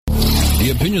The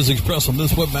opinions expressed on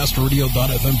this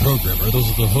WebmasterRadio.fm program are those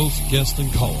of the host, guests,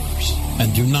 and callers,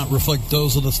 and do not reflect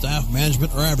those of the staff,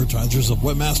 management, or advertisers of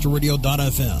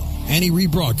WebmasterRadio.fm. Any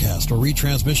rebroadcast or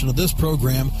retransmission of this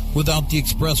program without the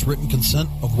express written consent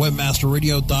of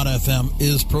WebmasterRadio.fm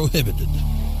is prohibited.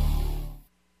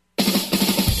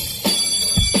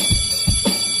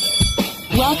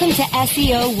 Welcome to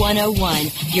SEO 101,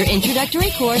 your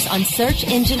introductory course on search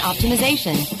engine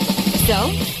optimization.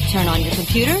 So, turn on your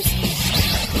computers,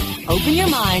 open your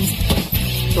minds,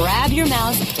 grab your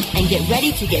mouse, and get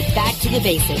ready to get back to the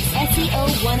basics.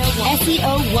 SEO 101.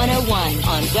 SEO 101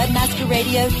 on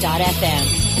WebmasterRadio.fm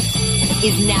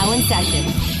is now in session.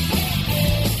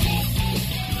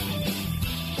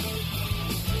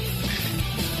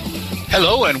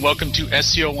 Hello and welcome to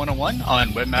SEO 101 on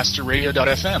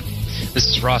WebmasterRadio.fm. This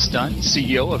is Ross Dunn,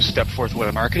 CEO of Stepforth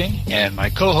Web Marketing, and my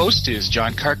co-host is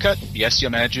John Carcutt, the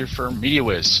SEO manager for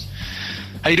MediaWiz.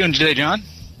 How you doing today, John?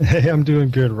 Hey, I'm doing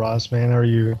good, Ross, man. How are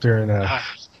you during I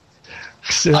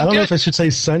don't know if I should say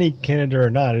sunny Canada or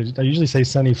not. I usually say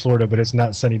sunny Florida, but it's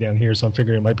not sunny down here, so I'm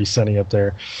figuring it might be sunny up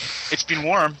there. It's been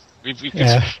warm.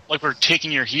 Like we're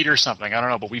taking your heat or something. I don't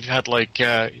know, but we've had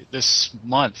this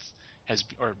month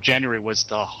January was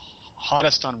the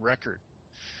hottest on record.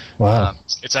 Wow.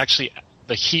 It's actually,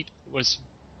 the heat was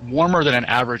warmer than an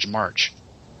average March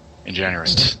in January.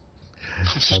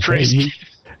 Which is crazy.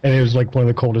 And it was like one of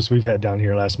the coldest we've had down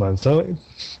here last month. So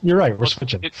you're right, we're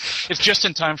switching. It's just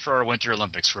in time for our Winter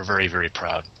Olympics. We're very, very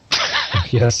proud.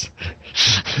 Yes.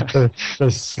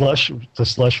 The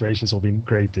slush races will be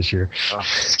great this year. Oh,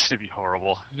 it's going to be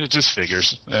horrible. It just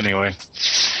figures. Anyway,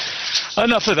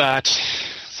 enough of that.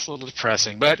 It's a little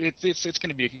depressing, but it's going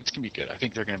to be good. I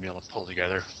think they're going to be able to pull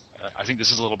together. I think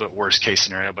this is a little bit worst case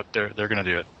scenario, but they're going to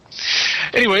do it.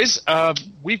 Anyways,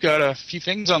 we've got a few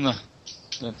things on the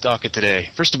docket today.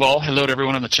 First of all, hello to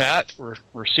everyone on the chat.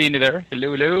 We're seeing you there.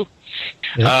 Hello.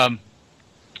 Yeah.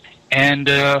 And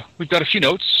we've got a few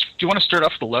notes. Do you want to start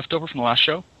off with the leftover from the last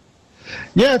show?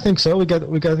 Yeah, I think so. We got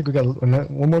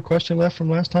one more question left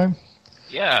from last time.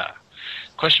 Yeah.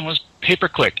 Question was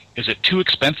pay-per-click. Is it too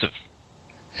expensive?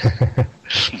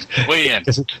 Weigh in.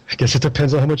 I guess it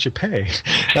depends on how much you pay.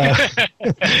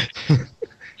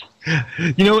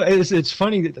 It's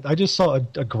funny that I just saw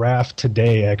a graph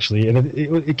today, actually, and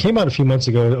it came out a few months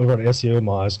ago over on SEO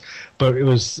Moz, but it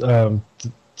was the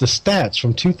stats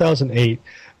from 2008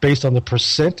 based on the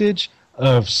percentage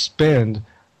of spend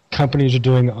companies are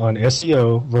doing on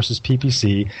SEO versus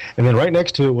PPC, and then right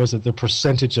next to it was the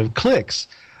percentage of clicks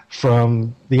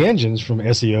from the engines from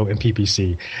SEO and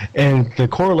PPC, and the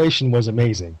correlation was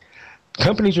amazing.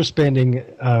 Companies are spending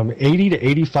 80 to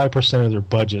 85% of their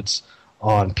budgets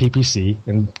on PPC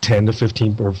and 10 to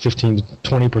 15 or 15 to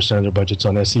 20% of their budgets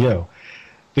on SEO.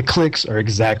 The clicks are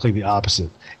exactly the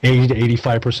opposite. 80 to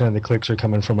 85% of the clicks are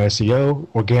coming from SEO,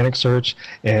 organic search,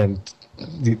 and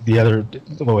the other,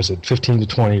 15 to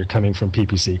 20 are coming from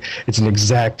PPC. It's an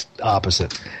exact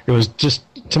opposite. It was just,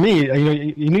 to me,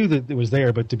 you knew that it was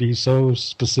there, but to be so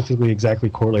specifically exactly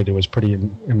correlated was pretty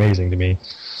amazing to me.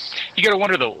 You got to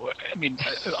wonder, though,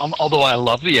 although I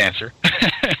love the answer,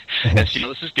 this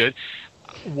is good,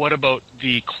 what about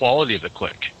the quality of the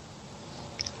click?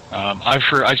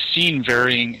 I've seen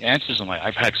varying answers on that.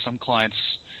 I've had some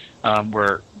clients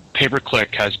where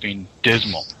pay-per-click has been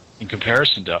dismal in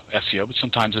comparison to SEO, but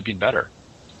sometimes it's been better.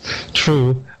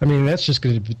 True. That's just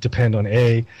going to depend on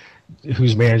A,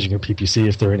 who's managing a PPC,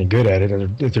 if they're any good at it,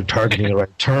 and if they're targeting the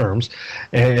right terms,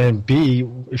 and B,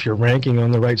 if you're ranking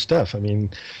on the right stuff.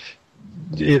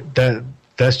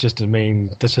 That's just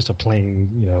a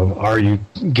plain, are you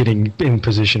getting in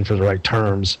position for the right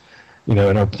terms, and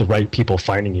are the right people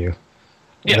finding you?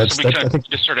 Yeah, so I think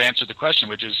just sort of answered the question,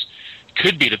 which is,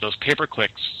 could be that those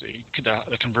pay-per-clicks,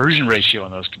 the conversion ratio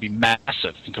on those could be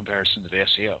massive in comparison to the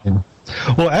SEO. Yeah.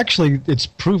 Well, actually, it's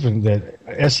proven that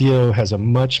SEO has a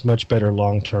much, much better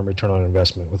long-term return on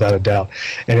investment, without a doubt.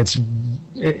 And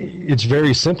it's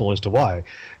very simple as to why.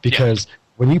 Because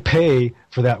when you pay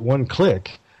for that one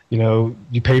click, you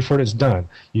pay for it, it's done.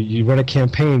 You run a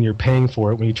campaign, you're paying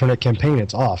for it. When you turn that campaign,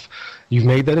 it's off. You've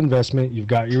made that investment, you've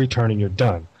got your return, and you're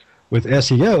done. With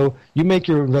SEO, you make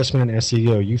your investment in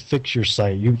SEO. You fix your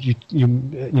site. You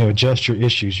adjust your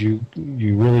issues. You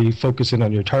really focus in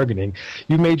on your targeting.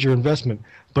 You made your investment,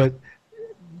 but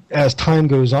as time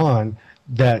goes on,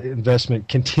 that investment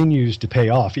continues to pay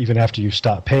off even after you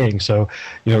stop paying. So,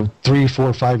 3,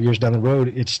 4, 5 years down the road,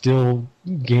 it's still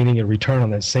gaining a return on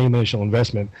that same initial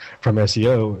investment from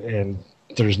SEO, and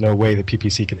there's no way that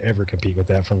PPC can ever compete with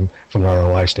that from an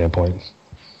ROI standpoint.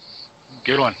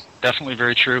 Good one. Definitely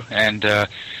very true. And,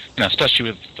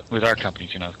 especially with our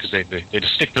companies, because they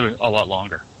just stick to it a lot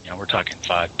longer. We're talking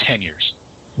 5-10 years.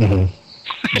 Mm-hmm.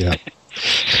 Yeah.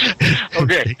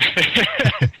 Okay.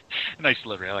 Nice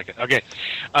delivery. I like it. Okay.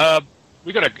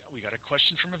 We got a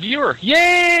question from a viewer.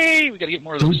 Yay! We got to get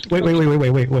more of those.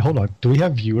 Wait. Hold on. Do we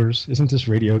have viewers? Isn't this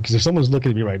radio? Because if someone's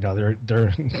looking at me right now, they're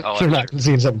not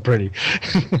seeing something pretty.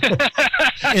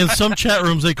 In some chat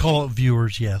rooms, they call it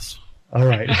viewers. Yes. All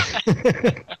right.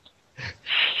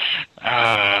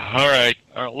 All right.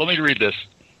 Let me read this.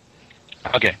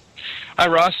 Okay. Hi,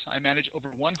 Ross. I manage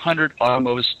over 100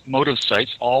 automotive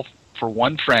sites, all for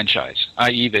one franchise,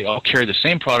 i.e. they all carry the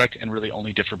same product and really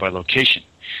only differ by location.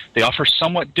 They offer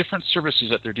somewhat different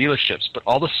services at their dealerships, but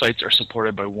all the sites are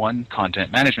supported by one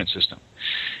content management system.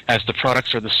 As the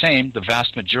products are the same, the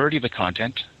vast majority of the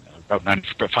content, about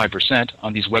 95%,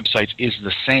 on these websites is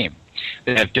the same.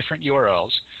 They have different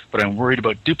URLs, but I'm worried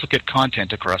about duplicate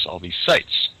content across all these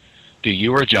sites. Do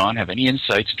you or John have any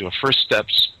insights into a first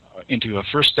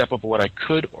step of what I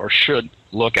could or should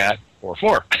look at or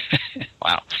for?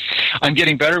 Wow. I'm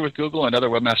getting better with Google and other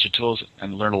webmaster tools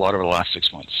and learned a lot over the last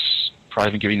 6 months. Probably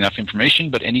haven't given enough information,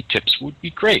 but any tips would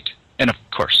be great. And of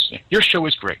course, your show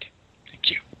is great. Thank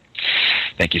you.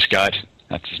 Thank you, Scott.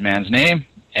 That's his man's name.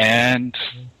 And,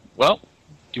 well, do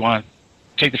you want to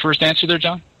take the first answer there,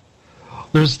 John?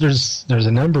 There's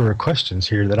a number of questions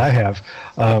here that I have.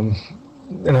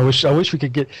 And I wish we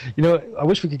could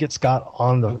get Scott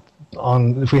on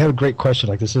if we have a great question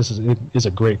like this. This is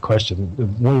a great question.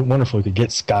 Wonderful if we could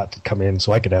get Scott to come in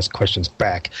so I could ask questions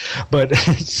back. But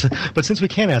since we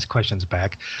can't ask questions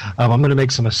back, I'm going to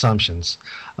make some assumptions.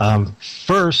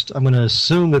 First, I'm going to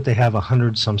assume that they have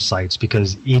 100-some sites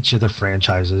because each of the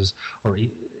franchises or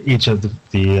each of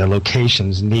the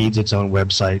locations needs its own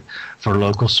website for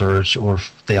local search, or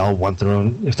if they all want their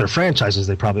own. If they're franchises,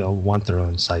 they probably all want their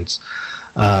own sites.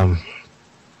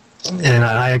 And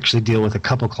I actually deal with a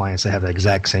couple clients that have the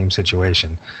exact same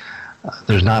situation.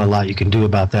 There's not a lot you can do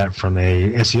about that from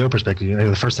a SEO perspective.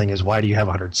 The first thing is, why do you have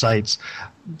 100 sites?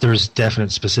 There's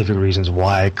definite specific reasons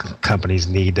why companies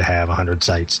need to have 100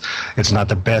 sites. It's not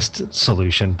the best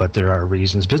solution, but there are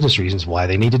business reasons why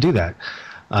they need to do that.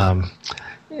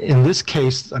 In this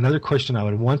case, another question I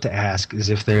would want to ask is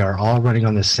if they are all running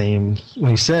on the same, when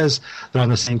he says they're on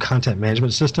the same content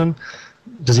management system,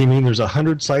 does he mean there's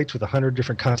 100 sites with 100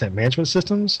 different content management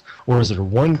systems, or is there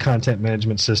one content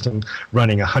management system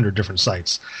running 100 different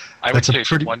sites? I would say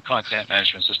it's one content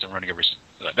management system running every.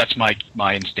 That's my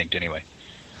instinct anyway.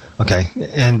 Okay,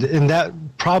 and that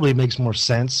probably makes more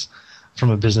sense from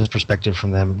a business perspective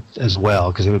from them as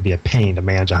well, because it would be a pain to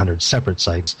manage 100 separate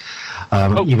sites.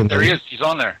 Even there he is. He's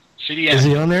on there. CDN. Is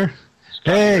he on there?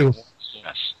 Hey.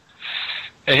 Yes.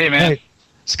 Hey, man. Hey.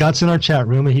 Scott's in our chat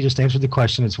room, and he just answered the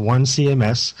question. It's one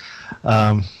CMS.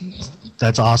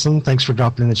 That's awesome. Thanks for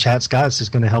dropping in the chat, Scott. This is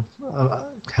going to help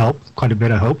quite a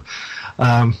bit, I hope.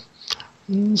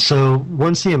 So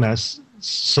one CMS.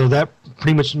 So that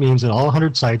pretty much means that all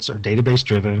 100 sites are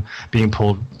database-driven, being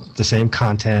pulled the same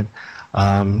content.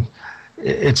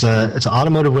 It's an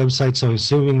automotive website, so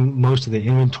assuming most of the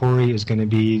inventory is going to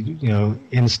be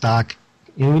in stock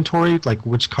inventory, like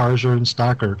which cars are in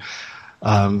stock, or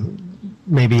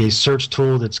maybe a search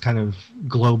tool that's kind of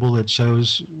global that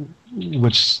shows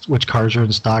which cars are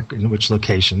in stock in which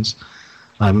locations.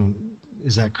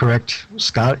 Is that correct,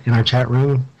 Scott, in our chat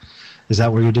room? Is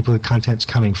that where your duplicate content's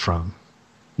coming from?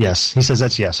 Yes. He says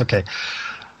that's yes. Okay.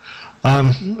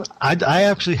 I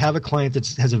actually have a client that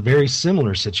has a very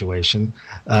similar situation.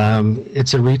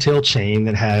 It's a retail chain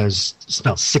that has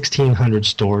about 1,600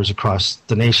 stores across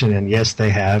the nation, and yes,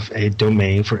 they have a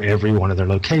domain for every one of their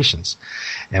locations.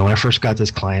 And when I first got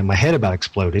this client, my head about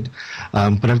exploded.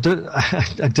 But I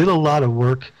did a lot of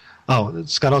work. Oh,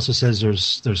 Scott also says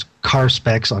there's car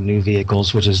specs on new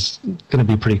vehicles, which is going to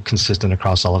be pretty consistent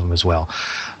across all of them as well.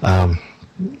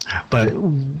 But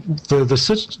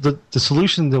the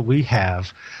solution that we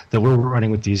have that we're running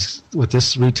with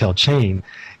this retail chain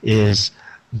is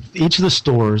each of the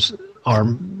stores are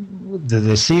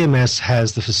the CMS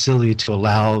has the facility to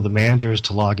allow the managers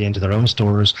to log into their own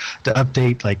stores to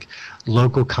update like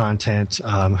local content,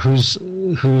 who's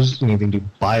they can do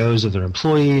bios of their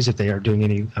employees if they are doing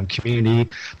any community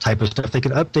type of stuff. They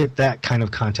can update that kind of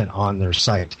content on their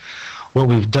site. What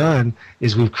we've done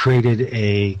is we've created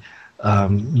a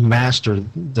master,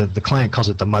 the client calls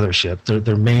it the mothership,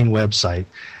 their main website,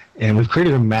 and we've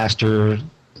created a master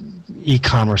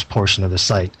e-commerce portion of the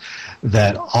site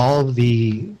that all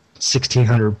the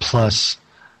 1,600 plus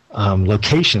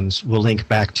locations will link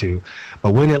back to.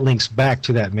 But when it links back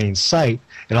to that main site,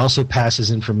 it also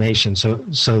passes information so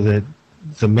that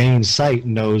the main site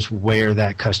knows where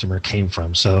that customer came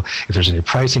from. So if there's any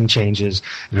pricing changes,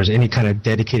 if there's any kind of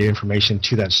dedicated information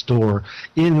to that store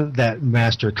in that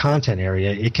master content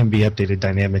area, it can be updated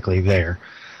dynamically there.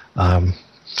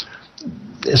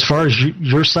 As far as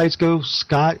your sites go,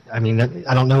 Scott, I mean,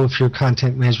 I don't know if your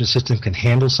content management system can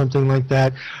handle something like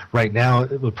that. Right now,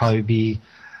 it would probably be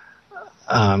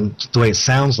the way it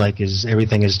sounds like is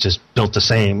everything is just built the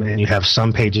same, and you have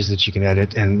some pages that you can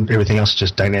edit, and everything else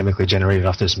just dynamically generated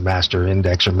off this master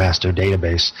index or master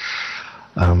database.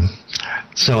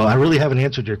 So I really haven't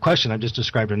answered your question. I just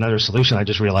described another solution I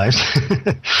just realized.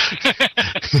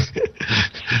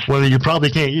 One that you probably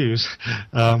can't use.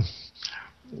 Well,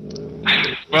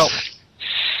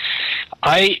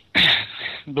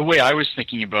 the way I was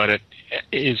thinking about it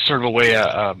is sort of a way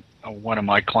one of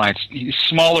my clients, he's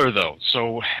smaller though,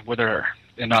 so whether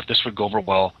or not this would go over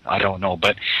well, I don't know,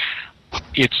 but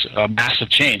it's a massive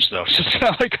change though. It's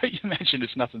not like you mentioned,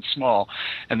 it's nothing small,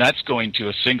 and that's going to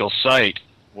a single site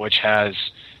which has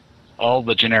all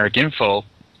the generic info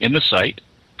in the site,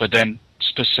 but then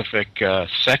specific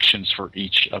sections for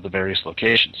each of the various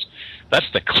locations.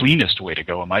 That's the cleanest way to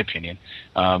go, in my opinion.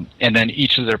 And then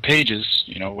each of their pages,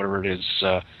 whatever it is,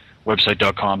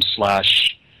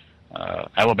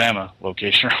 website.com/Alabama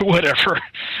location or whatever,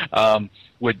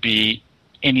 would be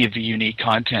any of the unique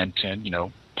content and,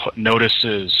 put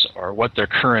notices or what their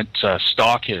current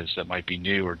stock is that might be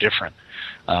new or different.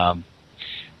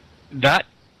 That,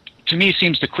 to me,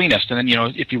 seems the cleanest. And then,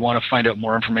 if you want to find out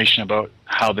more information about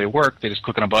how they work, they just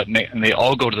click on a button and they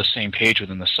all go to the same page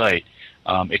within the site.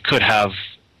 It could have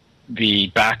the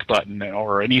back button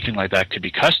or anything like that could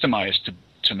be customized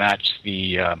to match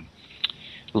the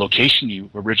location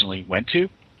you originally went to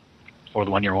or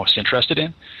the one you're most interested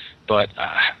in. But,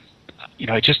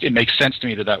 it makes sense to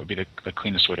me that would be the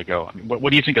cleanest way to go. I mean,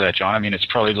 what do you think of that, John? I mean, it's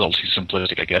probably a little too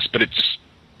simplistic, I guess, but it's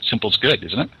simple's good,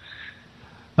 isn't it?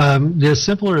 The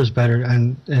simpler is better,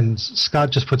 and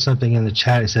Scott just put something in the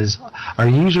chat. It says, our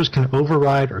users can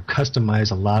override or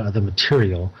customize a lot of the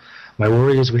material. My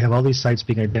worry is we have all these sites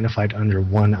being identified under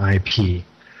one IP.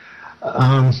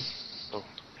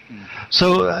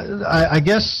 So I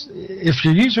guess if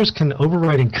your users can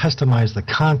override and customize the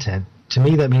content, to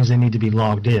me that means they need to be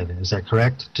logged in. Is that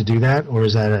correct to do that, or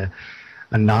is that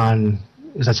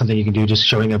is that something you can do just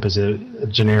showing up as a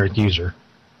generic user?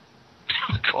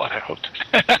 Oh, God, I hope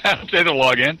they have to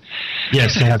log in.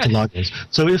 Yes, they have to log in.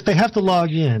 So if they have to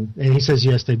log in, and he says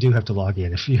yes, they do have to log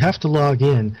in. If you have to log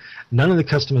in, none of the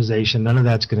customization, none of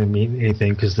that's going to mean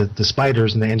anything because the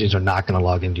spiders and the engines are not going to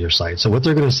log into your site. So what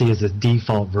they're going to see is the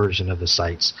default version of the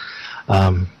sites.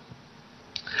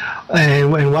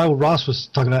 And while Ross was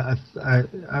talking about,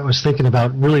 I was thinking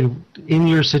about really in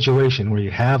your situation where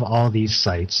you have all these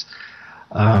sites.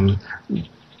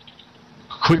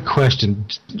 Quick question.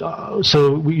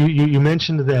 So you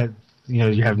mentioned that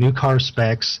you have new car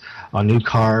specs on new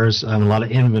cars and a lot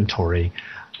of inventory.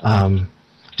 Do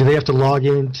they have to log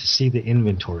in to see the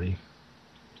inventory?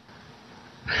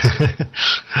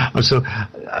 So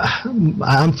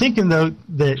I'm thinking though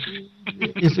that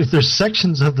if there's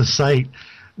sections of the site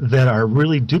that are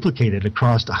really duplicated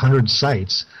across 100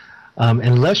 sites,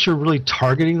 unless you're really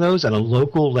targeting those at a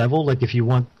local level, like if you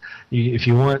want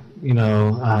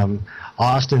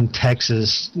Austin,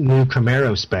 Texas, new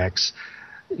Camaro specs,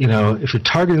 if you're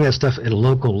targeting that stuff at a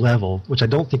local level, which I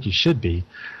don't think you should be,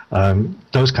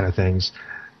 those kind of things,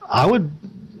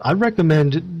 I'd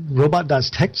recommend Robot.'s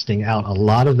texting out a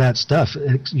lot of that stuff.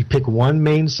 You pick one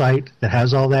main site that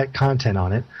has all that content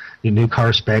on it, your new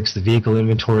car specs, the vehicle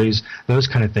inventories, those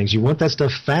kind of things. You want that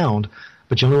stuff found,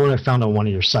 but you only want it found on one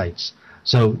of your sites.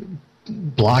 So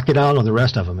block it out on the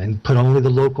rest of them and put only the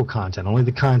local content, only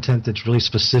the content that's really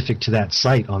specific to that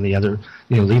site on the other,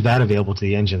 leave that available to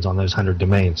the engines on those 100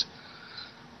 domains.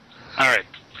 All right.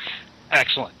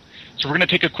 Excellent. So we're going to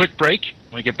take a quick break.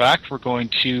 When we get back, we're going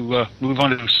to move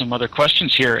on to some other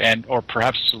questions here, or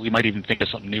perhaps we might even think of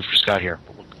something new for Scott here.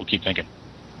 But we'll keep thinking.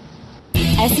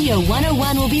 SEO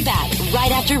 101 will be back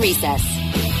right after recess.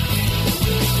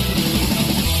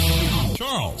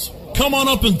 Charles, come on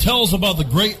up and tell us about the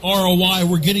great ROI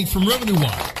we're getting from Revenue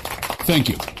Wire. Thank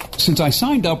you. Since I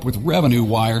signed up with Revenue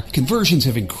Wire, conversions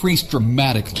have increased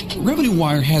dramatically. Revenue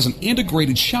Wire has an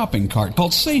integrated shopping cart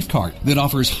called SafeCart that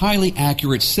offers highly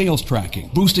accurate sales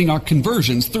tracking, boosting our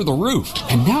conversions through the roof.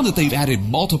 And now that they've added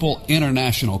multiple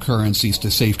international currencies to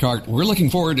SafeCart, we're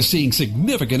looking forward to seeing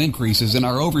significant increases in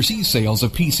our overseas sales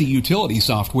of PC utility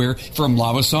software from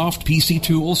Lavasoft, PC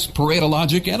Tools, Pareto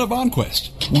Logic, and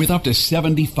Avonquest. With up to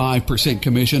 75%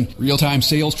 commission, real-time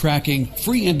sales tracking,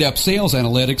 free in-depth sales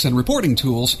analytics, and reporting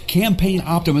tools, campaign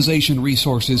optimization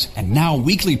resources, and now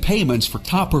weekly payments for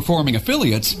top-performing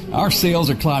affiliates, our sales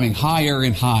are climbing higher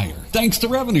and higher, thanks to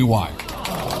Revenue Wire.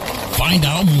 Find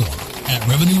out more at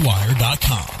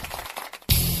RevenueWire.com.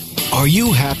 Are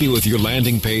you happy with your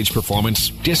landing page performance?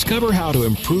 Discover how to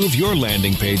improve your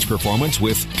landing page performance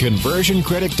with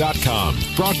ConversionCritic.com.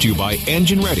 Brought to you by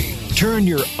Engine Ready. Turn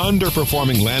your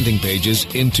underperforming landing pages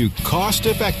into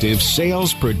cost-effective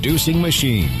sales-producing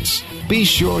machines. Be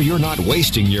sure you're not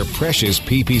wasting your precious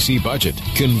PPC budget.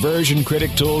 Conversion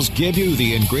Critic tools give you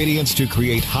the ingredients to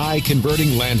create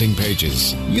high-converting landing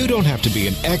pages. You don't have to be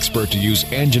an expert to use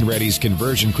Engine Ready's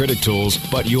Conversion Critic tools,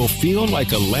 but you'll feel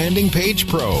like a landing page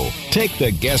pro. Take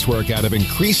the guesswork out of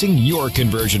increasing your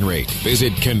conversion rate.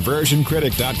 Visit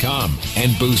ConversionCritic.com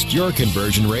and boost your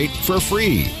conversion rate for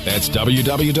free. That's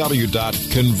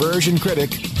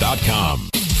www.ConversionCritic.com.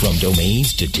 From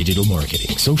domains to digital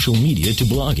marketing, social media to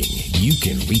blogging, you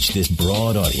can reach this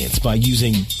broad audience by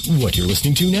using what you're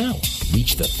listening to now.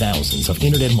 Reach the thousands of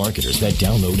internet marketers that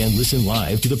download and listen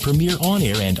live to the premier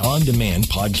on-air and on-demand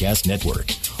podcast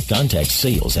network. Contact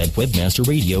sales at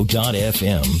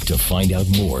webmasterradio.fm to find out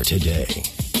more today.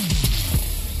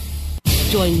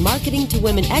 Join Marketing to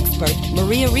Women expert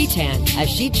Maria Retan as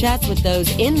she chats with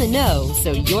those in the know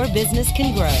so your business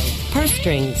can grow. Purse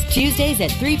Strings, Tuesdays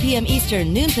at 3 p.m.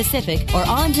 Eastern, noon Pacific, or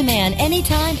on demand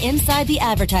anytime inside the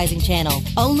advertising channel.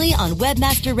 Only on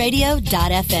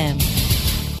webmasterradio.fm.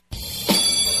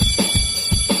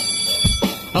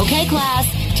 Okay, class,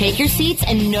 take your seats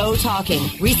and no talking.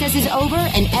 Recess is over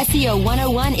and SEO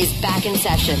 101 is back in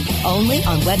session. Only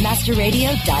on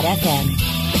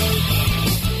webmasterradio.fm.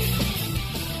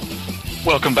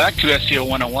 Welcome back to SEO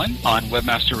 101 on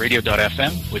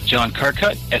webmasterradio.fm with John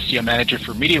Carcutt, SEO Manager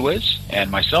for MediaWiz, and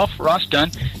myself, Ross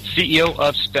Dunn, CEO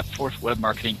of Stepforth Web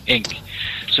Marketing, Inc.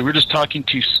 So we're just talking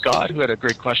to Scott, who had a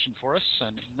great question for us,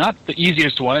 and not the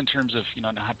easiest one in terms of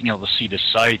not being able to see the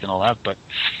site and all that, but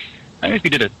I think we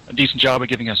did a decent job of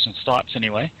giving us some thoughts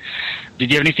anyway.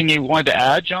 Did you have anything you wanted to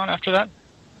add, John, after that?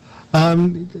 I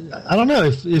don't know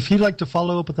if he'd like to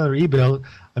follow up with our email.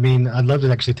 I mean, I'd love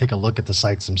to actually take a look at the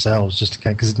sites themselves, just to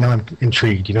because now I'm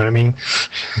intrigued. You know what I mean?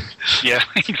 Yeah,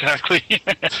 exactly.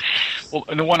 Well,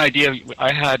 and the one idea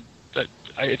I had that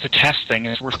it's a test thing,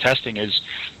 and it's worth testing, is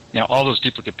all those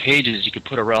duplicate pages. You could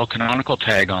put a rel canonical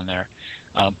tag on there,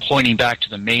 pointing back to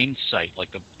the main site,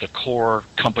 like the core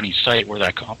company site where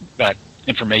that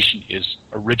information is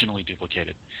originally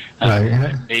duplicated.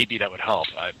 Right. Maybe that would help.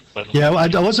 I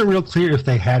wasn't real clear if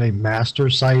they had a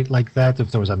master site like that, if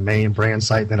there was a main brand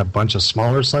site, then a bunch of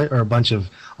smaller site or a bunch of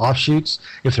offshoots.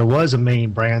 If there was a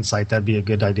main brand site, that'd be a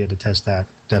good idea to test that,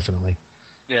 definitely.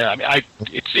 Yeah, I mean,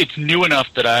 it's new enough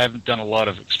that I haven't done a lot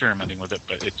of experimenting with it,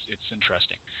 but it's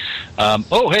interesting.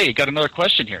 Hey, got another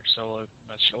question here, so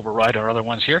let's override our other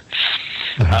ones here.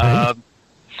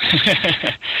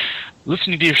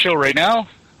 Listening to your show right now.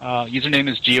 Username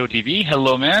is GODV.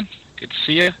 Hello, man. Good to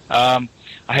see you. I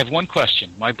have one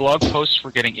question. My blog posts were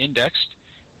getting indexed,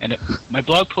 and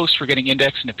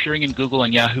appearing in Google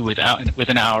and Yahoo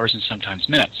within hours and sometimes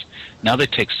minutes. Now they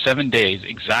take 7 days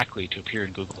exactly to appear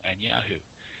in Google and Yahoo.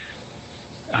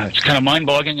 It's kind of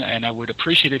mind-boggling, and I would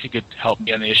appreciate if you could help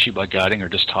me on the issue by guiding or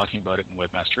just talking about it in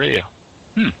Webmaster Radio.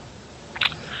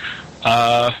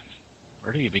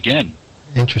 Where do you begin?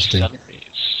 Interesting.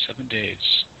 7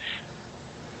 days.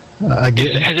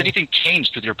 Has anything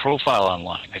changed with your profile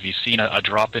online? Have you seen a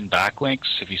drop in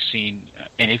backlinks? Have you seen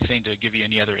anything to give you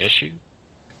any other issue?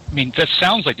 I mean, that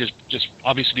sounds like there's just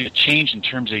obviously a change in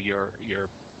terms of your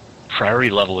priority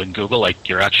level in Google, like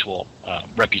your actual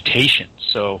reputation.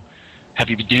 So have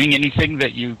you been doing anything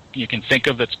that you can think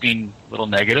of that's been a little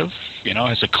negative?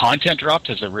 Has the content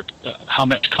dropped? How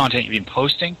much content you've been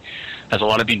posting? Has a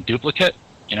lot of been duplicate?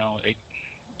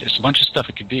 There's a bunch of stuff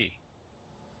it could be.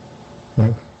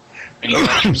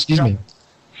 Excuse me.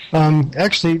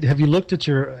 Actually, have you looked at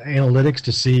your analytics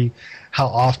to see how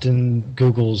often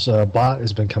Google's bot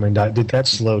has been coming down? Did that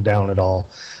slow down at all?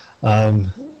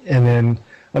 And then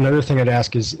another thing I'd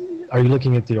ask is, are you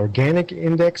looking at the organic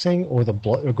indexing or the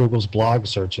Google's blog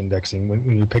search indexing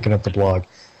when you're picking up the blog?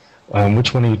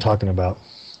 Which one are you talking about?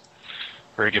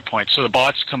 Very good point. So the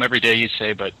bots come every day, you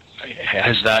say, but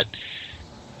has that,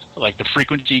 like, the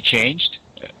frequency changed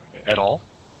at all?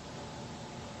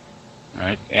 All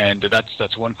right, and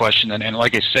that's one question. And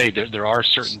like I say, there are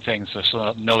certain things.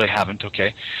 So no, they haven't.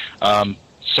 Okay,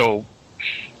 so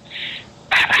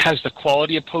has the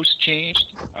quality of posts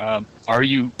changed? Are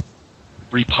you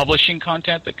republishing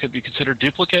content that could be considered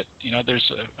duplicate?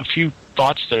 There's a few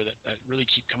thoughts there that really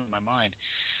keep coming to my mind.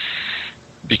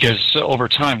 Because over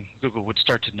time, Google would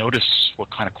start to notice what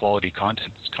kind of quality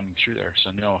content is coming through there.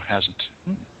 So no, it hasn't.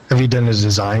 Have you done a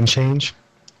design change?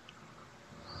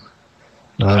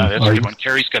 That's a good one.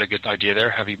 Carrie's got a good idea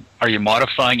there. Are you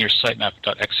modifying your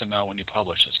sitemap.xml when you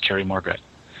publish? That's Carrie Margaret.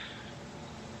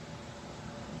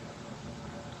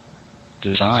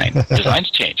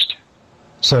 Design's changed.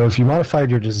 So if you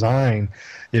modified your design,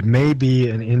 it may be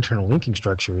an internal linking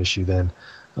structure issue then,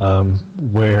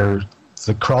 where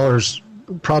the crawler's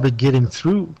probably getting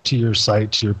through to your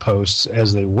site, to your posts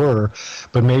as they were,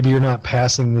 but maybe you're not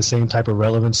passing the same type of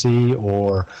relevancy,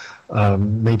 or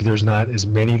maybe there's not as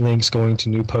many links going to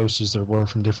new posts as there were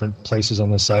from different places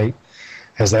on the site.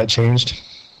 Has that changed?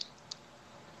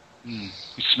 It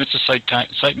submits a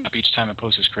sitemap each time a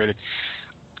post is created.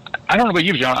 I don't know about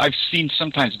you, John. I've seen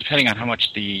sometimes, depending on how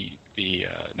much the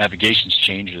navigation's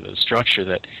changed or the structure,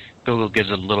 that Google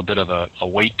gives it a little bit of a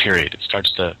wait period. It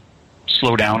starts to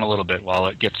slow down a little bit while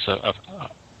it gets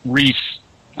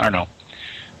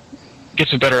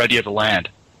gets a better idea of the land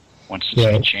once it's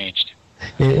been changed.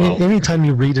 Anytime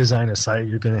you redesign a site,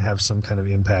 you're going to have some kind of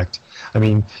impact. I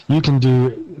mean, you can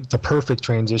do the perfect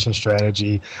transition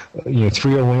strategy,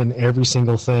 301 every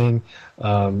single thing,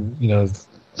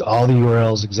 all the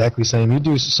URLs exactly the same. You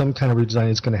do some kind of redesign,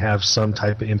 it's going to have some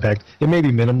type of impact. It may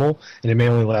be minimal, and it may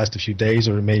only last a few days,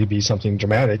 or it may be something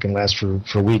dramatic and last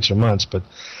for weeks or months,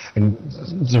 and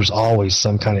there's always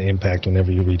some kind of impact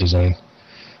whenever you redesign.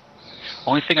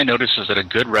 Only thing I noticed is that a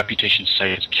good reputation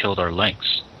site has killed our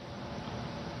links.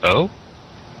 Oh?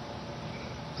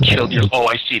 Killed your... Oh,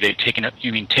 I see. They've taken it...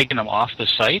 You mean taken them off the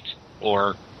site?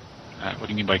 Or... what do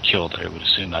you mean by killed? I would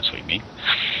assume that's what you mean.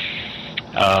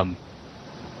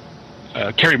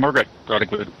 Carrie Margaret brought a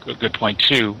good point,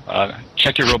 too.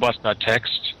 Check your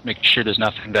robots.txt. Make sure there's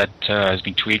nothing that has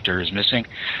been tweaked or is missing.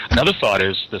 Another thought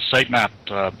is the sitemap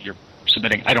you're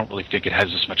submitting, I don't really think it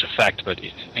has this much effect, but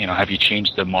have you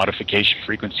changed the modification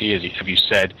frequency? Have you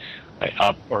said...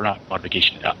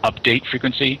 update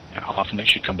frequency, how often they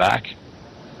should come back.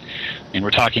 And we're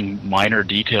talking minor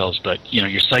details, but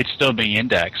your site's still being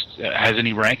indexed. Have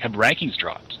rankings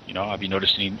dropped? Have you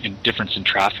noticed any difference in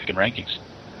traffic and rankings?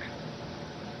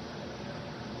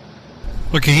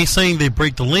 Okay, he's saying they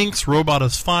break the links. Robot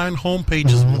is fine. Homepage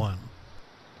is one.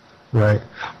 Right.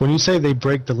 When you say they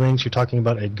break the links, you're talking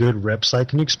about a good rep site.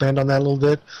 Can you expand on that a little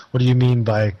bit? What do you mean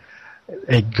by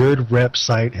a good rep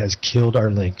site has killed our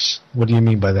links? What do you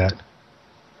mean by that?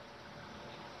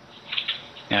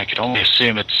 Yeah, I could only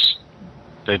assume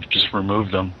they've just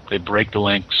removed them. They break the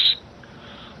links.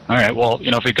 All right, well,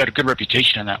 if they've got a good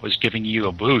reputation and that was giving you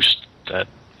a boost, that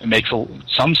it makes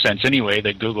some sense anyway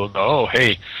that Google go, oh,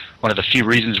 hey, one of the few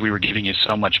reasons we were giving you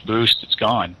so much boost, it's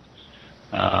gone.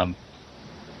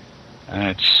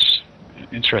 It's an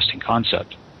interesting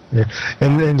concept. Yeah,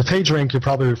 and the page rank you're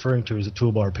probably referring to is a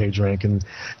toolbar page rank, and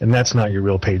that's not your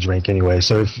real page rank anyway.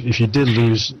 So if you did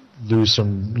lose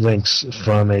some links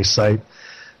from a site,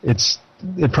 it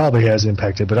probably has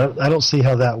impacted. But I don't see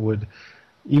how that would,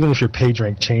 even if your page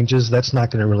rank changes, that's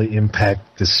not going to really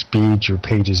impact the speed your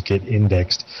pages get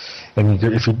indexed. And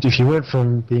if you went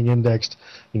from being indexed,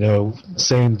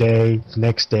 same day,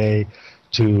 next day,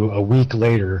 to a week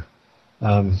later.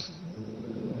 One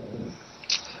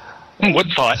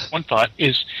thought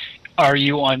is, are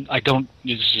you on,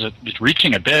 it's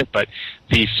reaching a bit, but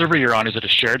the server you're on, is it a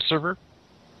shared server?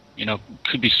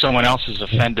 Could be someone else is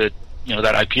offended,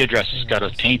 that IP address has got a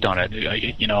taint on it,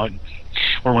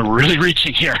 or we're really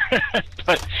reaching here.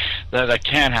 But that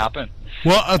can happen.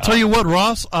 Well, I'll tell you what,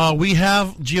 Ross, we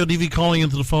have GeoDV calling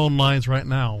into the phone lines right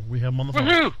now. We have them on the phone.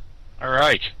 Woohoo! All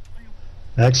right.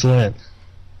 Excellent.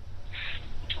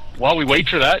 While we wait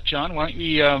for that, John, why don't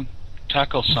we...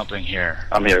 tackle something here.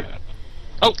 I'm here.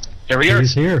 There we are.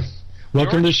 He's here.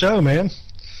 Welcome to the show, man.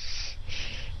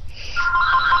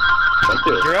 Thank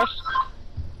you. Hear us?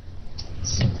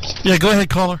 Yeah, go ahead,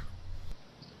 caller.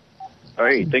 All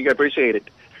right, thank you. I appreciate it.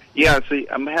 Yeah, see,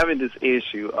 I'm having this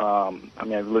issue.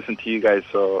 I've listened to you guys,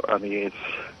 so it's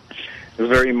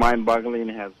very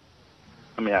mind-boggling. I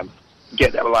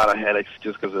get a lot of headaches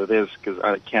just because of this, because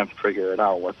I can't figure it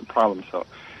out. What's the problem? So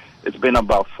it's been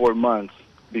about 4 months.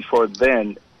 Before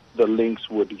then, the links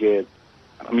would get,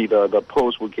 the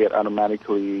post would get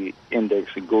automatically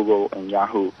indexed in Google and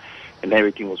Yahoo, and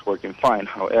everything was working fine.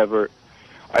 However,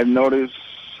 I've noticed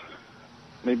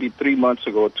maybe 3 months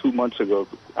ago, 2 months ago,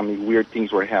 weird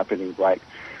things were happening. Like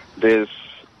this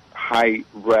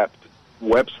high-rep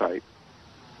website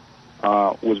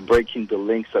was breaking the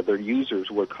links that their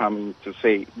users were coming to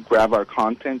say, grab our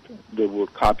content. They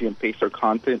would copy and paste our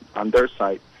content on their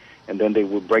site, and then they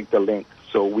would break the link.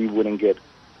 So we wouldn't get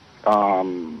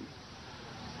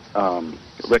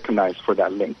recognized for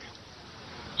that link.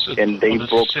 So, and they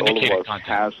broke all of syndicated our content.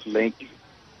 past link.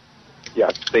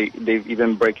 Yeah, they've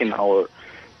even breaking our,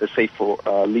 let's say, for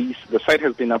lease. The site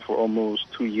has been up for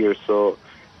almost 2 years, so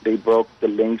they broke the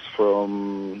links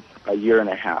from a year and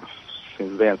a half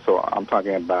since then. So I'm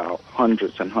talking about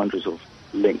hundreds and hundreds of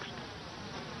links.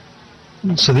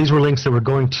 So these were links that were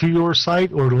going to your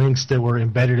site, or links that were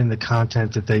embedded in the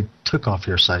content that they took off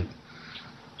your site?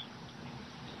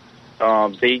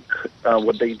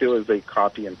 What they do is they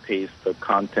copy and paste the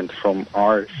content from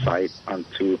our site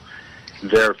onto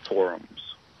their forums.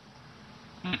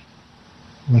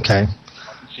 Okay.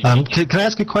 Can I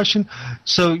ask a question?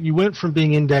 So you went from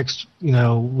being indexed,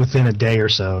 within a day or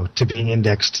so to being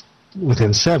indexed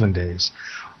within 7 days.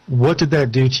 What did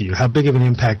that do to you? How big of an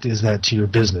impact is that to your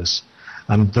business?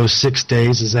 Those 6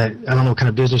 days, is that, I don't know what kind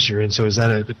of business you're in, so is that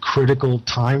a critical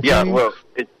time frame? Yeah, well,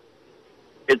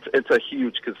 it's a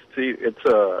huge, because it's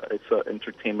a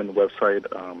entertainment website.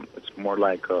 It's more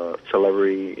like a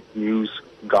celebrity news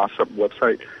gossip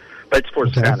website, but it's for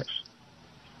Spanish.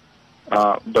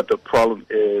 But the problem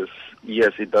is,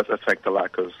 yes, it does affect a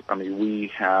lot, because we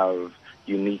have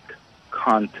unique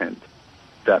content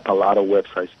that a lot of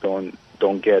websites don't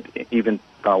get. Even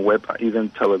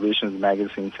televisions,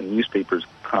 magazines, and newspapers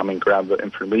come and grab the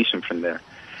information from there.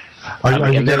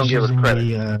 And they don't give us credit.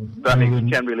 You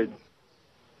can't really.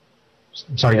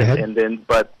 Sorry, go ahead. And then,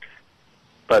 but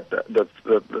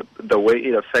the way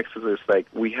it affects us is like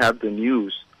we have the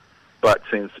news, but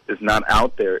since it's not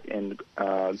out there and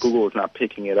Google is not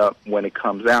picking it up when it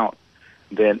comes out,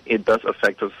 then it does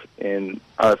affect us in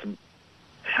us,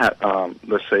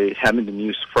 let's say, having the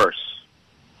news first.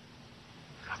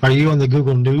 Are you on the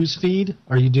Google News feed?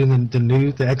 Are you doing the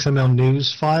XML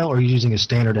news file, or are you using a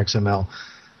standard XML?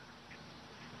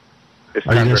 Are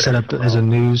you going to set up as a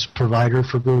news provider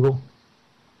for Google?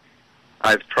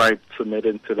 I've tried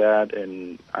submitting to that,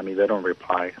 and they don't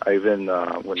reply. I even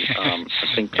I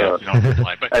think they don't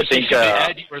reply, but I think they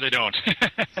add you or they don't.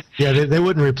 Yeah, they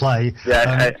wouldn't reply.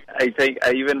 Yeah, I think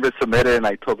I even resubmitted, and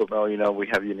I told them, oh, we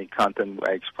have unique content.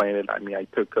 I explained it. I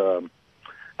took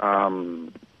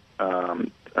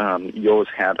Yo's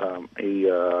had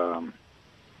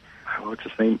what's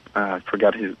his name? I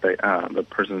forgot the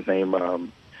person's name.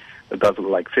 That does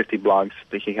like 50 blogs.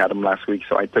 He had them last week,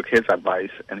 so I took his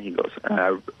advice, and he goes, and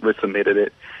I resubmitted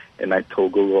it, and I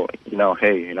told Google,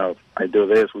 hey, I do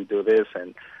this, we do this,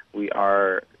 and we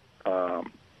have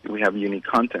unique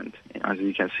content, as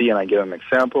you can see, and I give them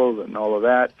examples and all of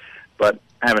that, but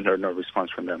I haven't heard no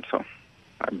response from them, so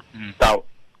I'm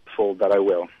doubtful that I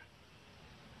will.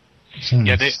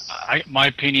 Yeah, my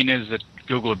opinion is that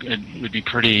Google would be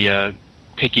pretty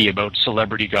picky about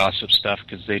celebrity gossip stuff,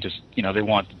 because they just, they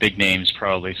want the big names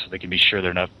probably, so they can be sure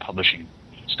they're not publishing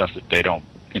stuff that they don't,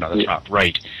 that's not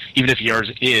right. Even if yours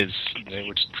is, they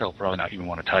would probably not even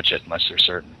want to touch it unless they're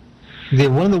certain.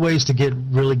 One of the ways to get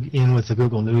really in with the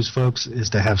Google News folks is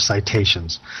to have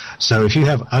citations. So if you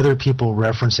have other people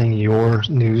referencing your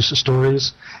news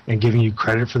stories and giving you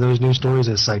credit for those news stories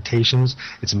as citations,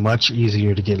 it's much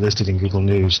easier to get listed in Google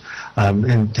News,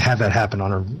 and to have that happen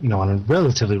on a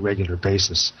relatively regular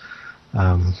basis.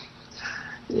 And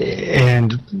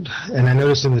I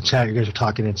noticed in the chat you guys are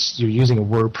talking, you're using a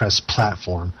WordPress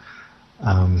platform.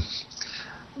 I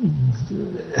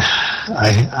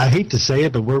hate to say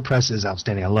it, but WordPress is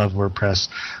outstanding. I love WordPress.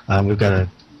 We've got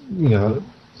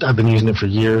I've been using it for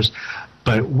years,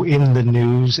 but in the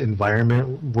news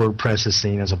environment, WordPress is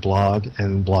seen as a blog,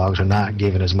 and blogs are not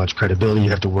given as much credibility.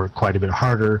 You have to work quite a bit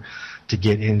harder to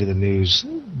get into the news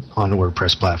on the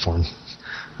WordPress platform,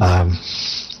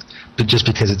 but just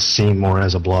because it's seen more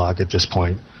as a blog at this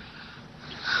point.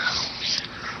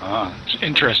 It's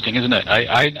interesting, isn't it?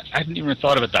 I hadn't even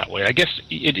thought of it that way. I guess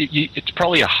it's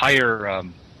probably a higher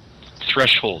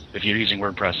threshold if you're using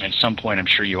WordPress. And at some point, I'm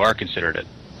sure you are considered it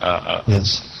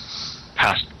yes,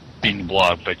 past being a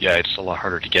blog. But yeah, it's a lot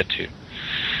harder to get to.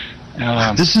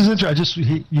 This is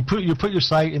interesting. You put your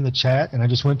site in the chat, and I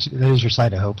just went to. That is your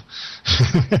site, I hope.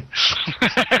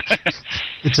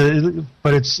 This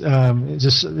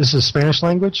is Spanish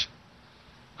language,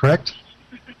 correct?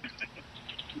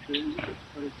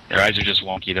 Your eyes are just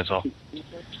wonky, that's all.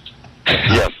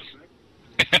 Yes.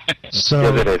 So,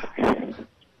 yes, it is.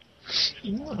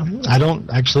 I don't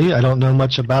know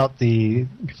much about the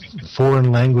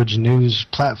foreign language news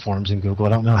platforms in Google. I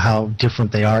don't know how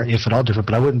different they are, if at all different,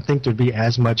 but I wouldn't think there'd be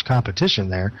as much competition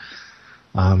there.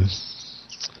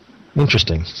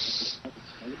 Interesting.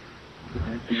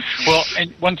 Well,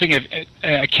 and one thing,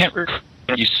 I can't remember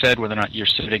you said whether or not you're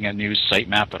setting a news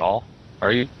sitemap at all.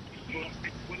 Are you?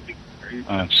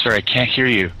 Sorry, I can't hear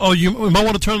you. Oh, you might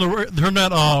want to turn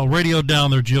that radio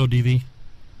down there, GeoDV,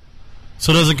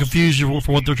 so it doesn't confuse you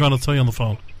for what they're trying to tell you on the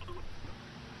phone.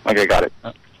 Okay, got it.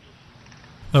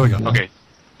 There we go. Okay.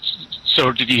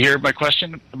 So, did you hear my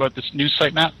question about this new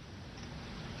sitemap?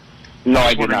 No,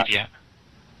 I did not.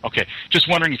 Okay. Just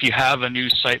wondering if you have a new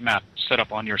sitemap set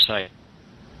up on your site.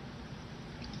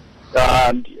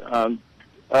 I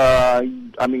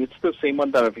mean, it's the same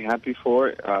one that I've had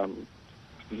before.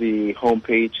 The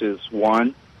homepage is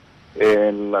 1,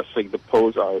 and let's say the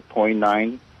posts are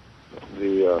 0.9.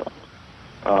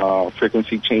 The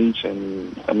frequency change,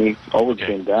 and I mean, it's always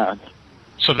been that.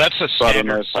 So that's a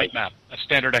standard sitemap, a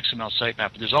standard XML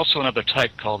sitemap. There's also another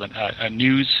type called a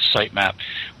news sitemap,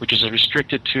 which is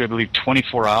restricted to, I believe,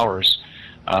 24 hours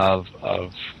or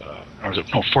is it,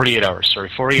 no, 48 hours. Sorry,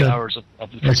 48 hours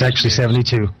of the. That's actually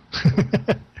 72.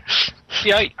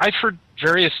 Yeah, I've heard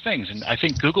various things, and I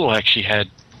think Google actually had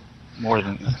more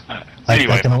than.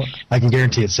 Anyway, I can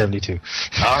guarantee it's 72.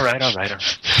 All right.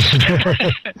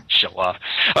 Show off.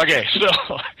 Okay,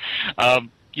 so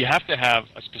you have to have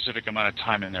a specific amount of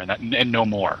time in there, and no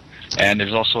more. And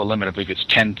there's also a limit. I believe it's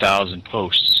 10,000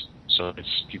 posts. So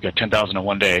you've got 10,000 in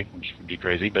one day, which would be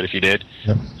crazy. But if you did,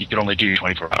 you could only do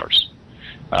 24 hours.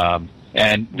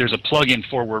 And there's a plugin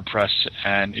for WordPress,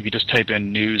 and if you just type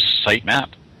in news sitemap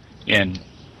in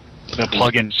the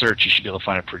plugin search, you should be able to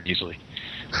find it pretty easily.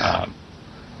 And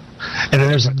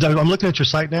I'm looking at your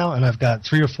site now, and I've got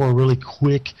 3 or 4 really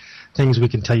quick things we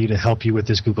can tell you to help you with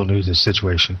this Google News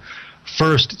situation.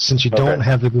 First, since you don't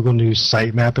have the Google News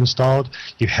sitemap installed,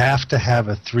 you have to have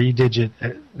a 3-digit,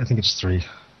 I think it's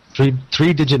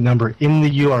 3-digit number in the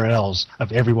URLs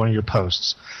of every one of your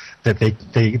posts that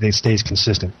they stays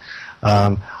consistent.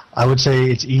 I would say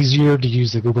it's easier to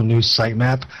use the Google News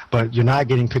sitemap, but you're not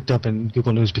getting picked up in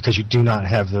Google News because you do not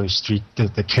have those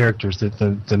the characters,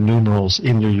 the numerals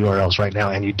in your URLs right now,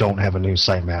 and you don't have a news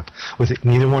sitemap. With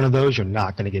neither one of those, you're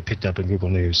not going to get picked up in Google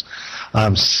News.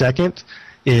 Second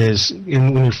is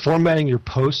when you're formatting your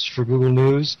posts for Google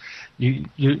News,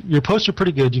 your posts are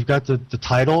pretty good. You've got the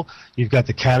title, you've got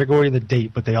the category and the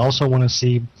date, but they also want to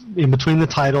see, in between the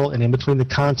title and in between the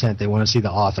content, they want to see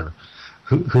the author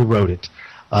who wrote it.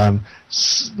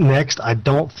 Next, I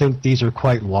don't think these are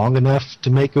quite long enough to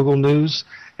make Google News,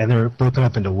 and they're broken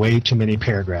up into way too many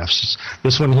paragraphs.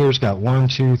 This one here's got 1,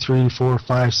 2, 3, 4,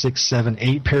 5, 6, 7,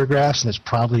 8 paragraphs, and it's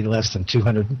probably less than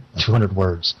 200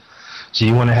 words. So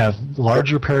you want to have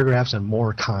larger paragraphs and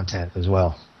more content as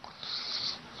well.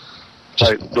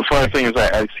 Right. The funny thing is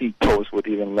I see posts with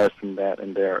even less than that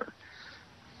in there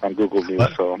on Google News.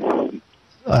 So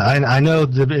I know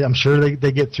I'm sure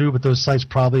they get through, but those sites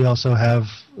probably also have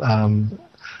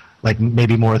like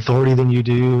maybe more authority than you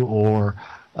do, or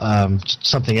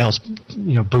something else,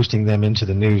 boosting them into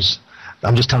the news.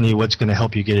 I'm just telling you what's going to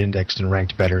help you get indexed and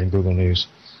ranked better in Google News.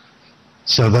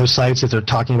 So those sites, if they're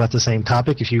talking about the same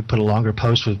topic, if you put a longer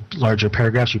post with larger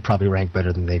paragraphs, you probably rank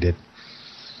better than they did.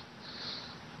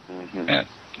 Mm-hmm. Yeah.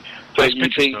 So you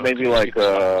think maybe like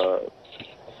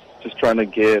just trying to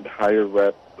get higher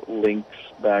rep links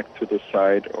back to the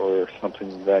site, or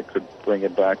something that could bring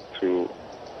it back to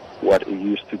what it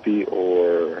used to be,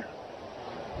 or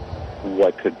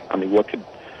what could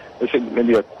let's say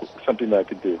maybe something that I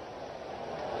could do.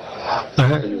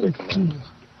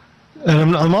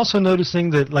 And I'm also noticing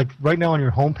that, like, right now on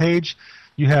your homepage,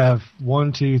 you have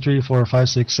 1, 2, 3, 4, 5,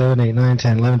 6, 7, 8, 9,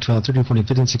 10, 11, 12, 13, 14,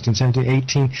 15, 16,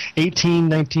 17, 18,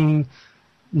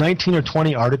 19 or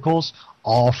 20 articles,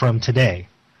 all from today,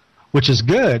 which is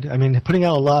good. I mean, putting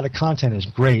out a lot of content is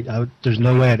great. There's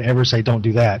no way I'd ever say don't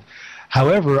do that.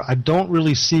 However, I don't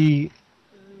really see...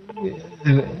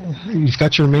 You've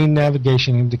got your main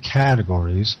navigation into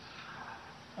categories.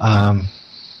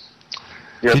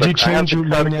 Did you change your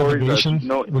main navigation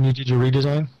when you did your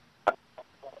redesign?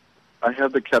 I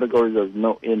have the categories as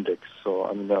no index, so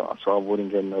I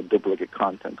wouldn't get no duplicate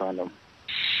content on them.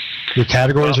 Your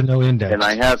categories are no index.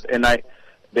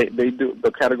 They do,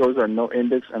 the categories are no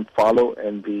index and follow,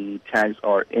 and the tags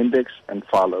are index and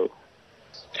follow.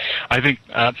 I think,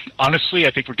 honestly,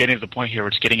 I think we're getting to the point here where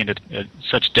it's getting into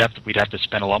such depth that we'd have to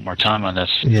spend a lot more time on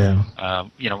this. Yeah.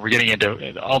 We're getting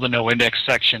into all the no index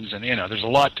sections, and there's a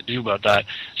lot to do about that,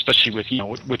 especially with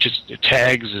which is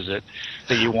tags. Is it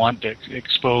that you want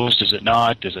exposed? Is it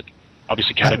not? Is it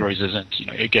obviously categories isn't?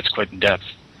 It gets quite in depth.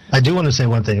 I do want to say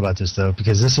one thing about this, though,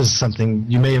 because this is something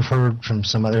you may have heard from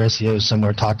some other SEOs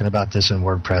somewhere talking about this in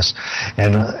WordPress,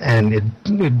 and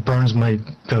it burns my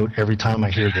goat every time I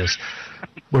hear this.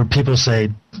 Where people say,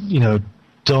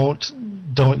 don't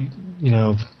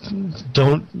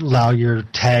don't allow your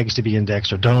tags to be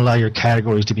indexed, or don't allow your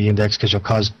categories to be indexed because you'll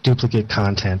cause duplicate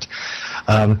content.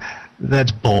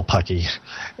 That's bullpucky.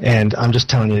 And I'm just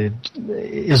telling you,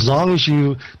 as long as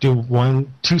you do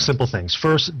two simple things.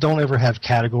 First, don't ever have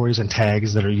categories and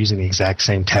tags that are using the exact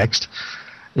same text.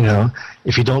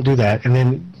 If you don't do that,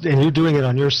 and you're doing it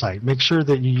on your site, make sure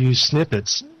that you use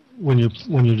snippets when you're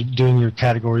doing your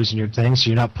categories and your things, so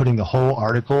you're not putting the whole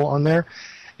article on there,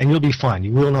 and you'll be fine.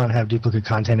 You will not have duplicate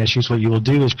content issues. What you will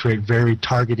do is create very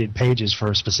targeted pages for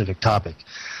a specific topic.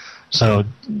 So,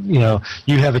 you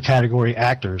have a category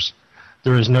actors.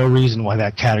 There is no reason why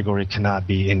that category cannot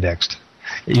be indexed.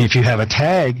 If you have a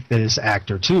tag that is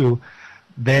actor 2,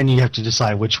 then you have to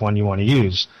decide which one you want to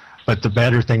use. But the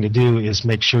better thing to do is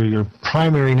make sure your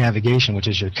primary navigation, which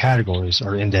is your categories,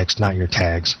 are indexed, not your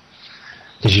tags.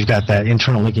 Because you've got that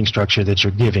internal linking structure that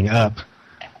you're giving up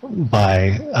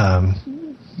by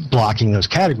blocking those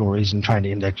categories and trying to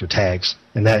index your tags.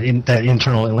 And that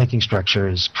internal linking structure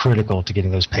is critical to getting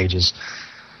those pages,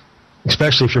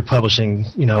 especially if you're publishing,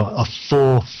 a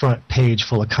full front page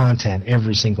full of content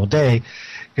every single day.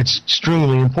 It's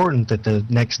extremely important that the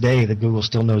next day that Google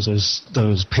still knows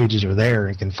those pages are there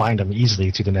and can find them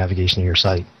easily through the navigation of your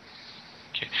site.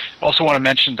 Okay. Also want to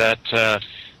mention that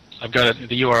I've got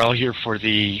the URL here for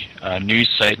the news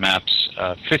sitemaps.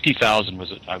 50,000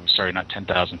 was it? I'm sorry, not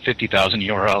 10,000. 50,000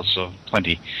 URLs, so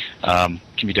plenty can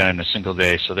be done in a single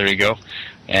day. So there you go.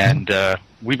 And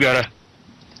we've got to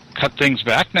cut things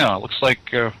back now. It looks like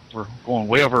we're going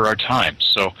way over our time.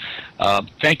 So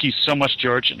thank you so much,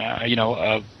 George. And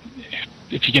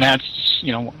if you can add,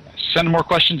 send more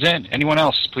questions in. Anyone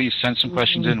else, please send some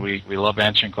questions in. We love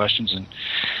answering questions, and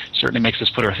certainly makes us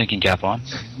put our thinking cap on.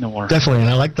 No more. Definitely, and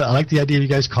I like the idea of you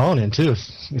guys calling in too.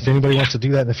 If anybody wants to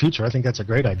do that in the future, I think that's a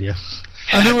great idea.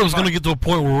 I knew it was going to get to a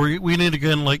point where we need to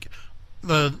get in, like,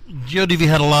 the GeoDV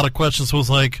had a lot of questions, so it was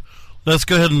like, let's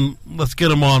go ahead and let's get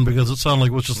him on, because it sounded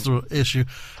like it was just an issue.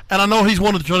 And I know he's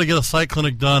wanted to try to get a site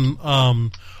clinic done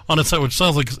on his site, which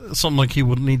sounds like something like he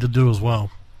would need to do as well.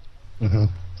 Mm-hmm.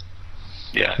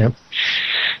 Yeah. Yep.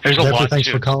 There's a lot. Thanks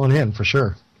for calling in, for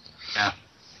sure. Yeah.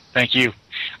 Thank you.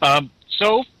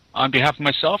 So, on behalf of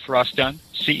myself, Ross Dunn,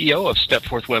 CEO of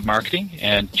Stepforth Web Marketing,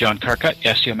 and John Carcutt,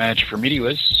 SEO Manager for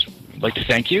MediaWiz, I'd like to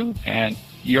thank you. And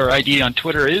your ID on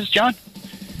Twitter is, John?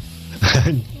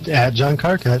 At John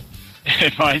Carcutt.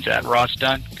 Mine's at Ross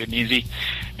Dunn. Good and easy.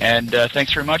 And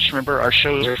thanks very much. Remember, our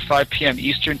shows are 5 p.m.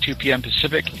 Eastern, 2 p.m.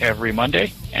 Pacific every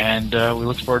Monday. And we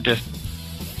look forward to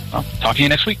talking to you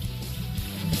next week.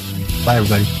 Bye,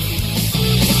 everybody.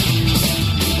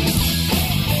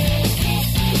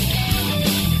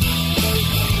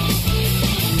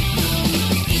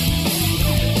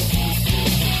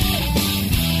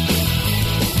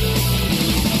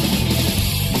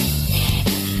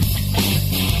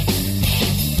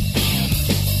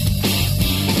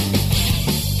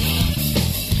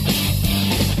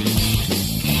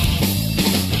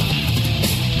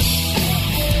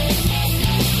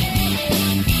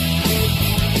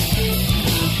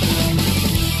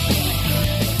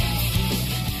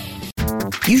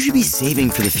 You should be saving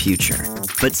for the future,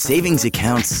 but savings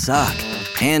accounts suck,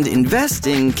 and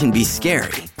investing can be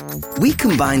scary. We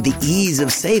combine the ease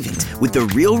of savings with the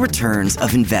real returns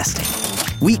of investing.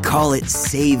 We call it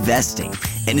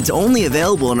SaveVesting, and it's only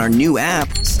available in our new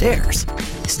app, Stairs.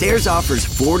 Stairs offers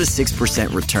 4 to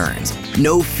 6% returns,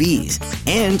 no fees,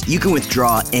 and you can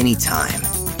withdraw anytime.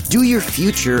 Do your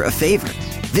future a favor.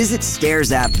 Visit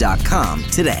StairsApp.com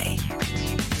today.